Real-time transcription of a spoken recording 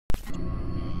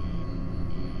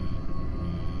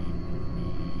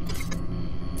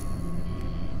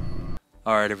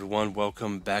Alright everyone,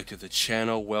 welcome back to the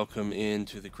channel. Welcome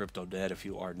into the Crypto Debt. If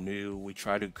you are new, we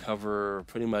try to cover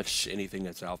pretty much anything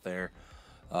that's out there.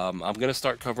 I'm going to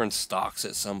start covering stocks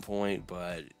at some point,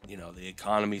 but the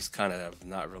economy's kind of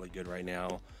not really good right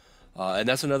now. And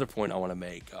that's another point I want to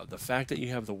make. The fact that you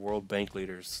have the World Bank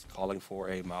leaders calling for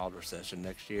a mild recession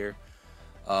next year,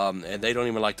 and they don't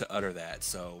even like to utter that,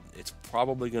 so it's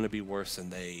probably going to be worse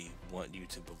than they want you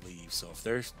to believe. So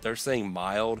if they're saying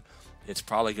mild, it's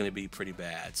probably going to be pretty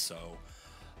bad. So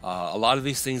a lot of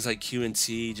these things like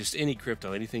QNT, just any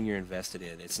crypto, anything you're invested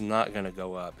in, it's not going to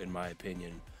go up, in my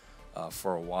opinion,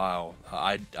 for a while.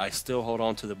 I still hold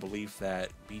on to the belief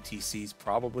that BTC is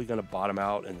probably going to bottom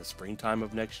out in the springtime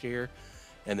of next year,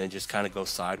 and then just kind of go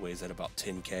sideways at about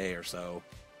 10K or so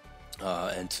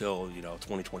until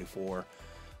 2024.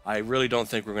 I really don't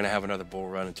think we're going to have another bull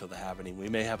run until the halving. We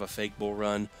may have a fake bull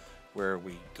run where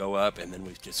we go up and then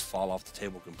we just fall off the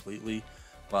table completely.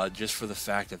 But just for the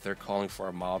fact that they're calling for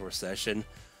a mild recession,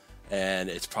 and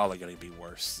it's probably going to be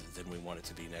worse than we want it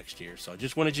to be next year. So I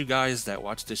just wanted you guys that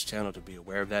watch this channel to be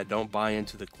aware of that. Don't buy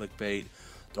into the clickbait.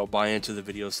 Don't buy into the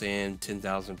video saying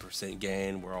 10,000%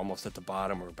 gain. We're almost at the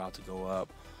bottom. We're about to go up.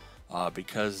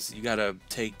 Because you got to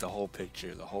take the whole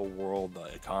picture, the whole world, the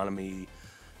economy,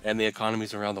 and the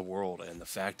economies around the world, and the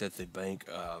fact that the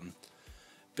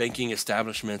banking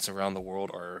establishments around the world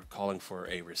are calling for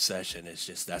a recession. It's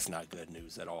just, that's not good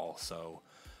news at all. So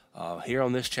here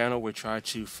on this channel, we try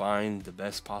to find the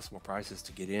best possible prices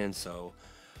to get in. So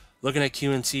looking at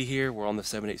QNT here, we're on the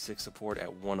 786 support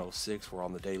at 106. We're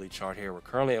on the daily chart here. We're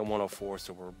currently at 104,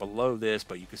 so we're below this,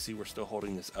 but you can see we're still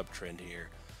holding this uptrend here.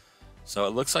 So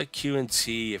it looks like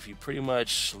QNT, if you pretty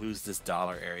much lose this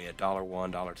dollar area, $1,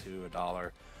 $2, a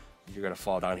dollar, you're going to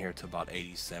fall down here to about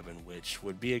 87, which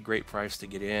would be a great price to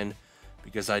get in,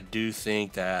 because I do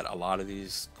think that a lot of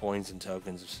these coins and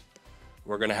tokens,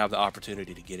 we're going to have the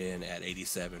opportunity to get in at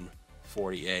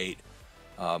 87.48.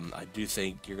 I do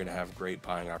think you're going to have great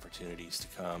buying opportunities to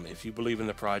come if you believe in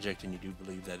the project and you do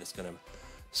believe that it's going to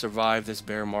survive this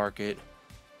bear market.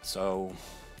 So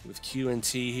with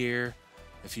QNT here,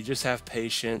 if you just have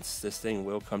patience, this thing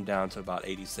will come down to about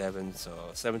 87, so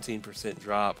a 17%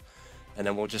 drop, and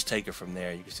then we'll just take it from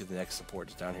there. You can see the next support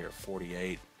is down here at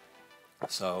 48.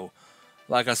 So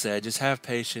like I said, just have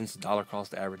patience, dollar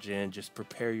cost average in, just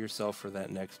prepare yourself for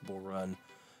that next bull run,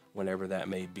 whenever that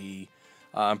may be.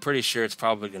 I'm pretty sure it's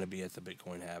probably going to be at the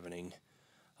Bitcoin halving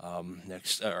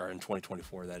next, or in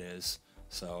 2024, that is.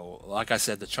 So like I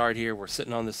said, the chart here, we're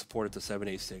sitting on the support at the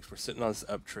 786. We're sitting on this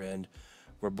uptrend.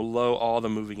 We're below all the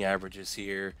moving averages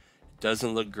here.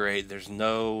 Doesn't look great. There's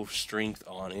no strength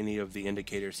on any of the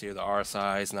indicators here. The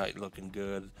RSI is not looking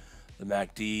good. The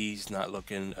MACD is not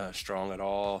looking strong at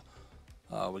all.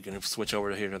 We can switch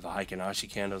over here to the Heikin-Ashi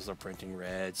candles. They're printing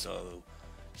red, so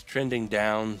it's trending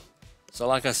down. So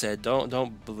like I said,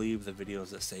 don't believe the videos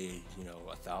that say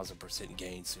 1,000%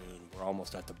 gain soon. We're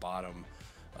almost at the bottom.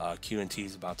 QNT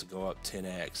is about to go up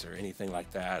 10x or anything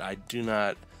like that. I do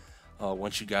not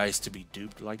want you guys to be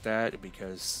duped like that,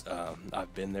 because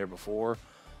I've been there before,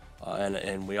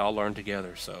 and we all learn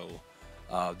together. So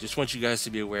just want you guys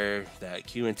to be aware that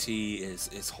QNT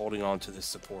is holding on to this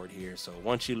support here. So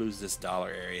once you lose this dollar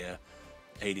area,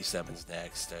 87's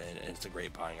next, and it's a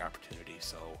great buying opportunity.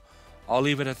 So I'll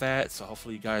leave it at that. So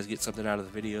hopefully you guys get something out of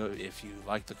the video. If you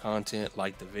like the content,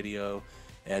 like the video,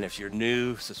 and if you're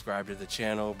new, subscribe to the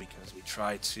channel, because we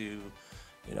try to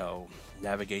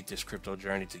navigate this crypto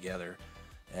journey together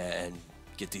and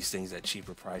get these things at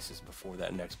cheaper prices before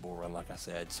that next bull run, like I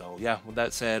said. So yeah, with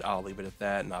that said, I'll leave it at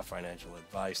that. Not financial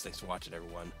advice. Thanks for watching,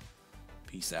 everyone.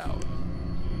 Peace out.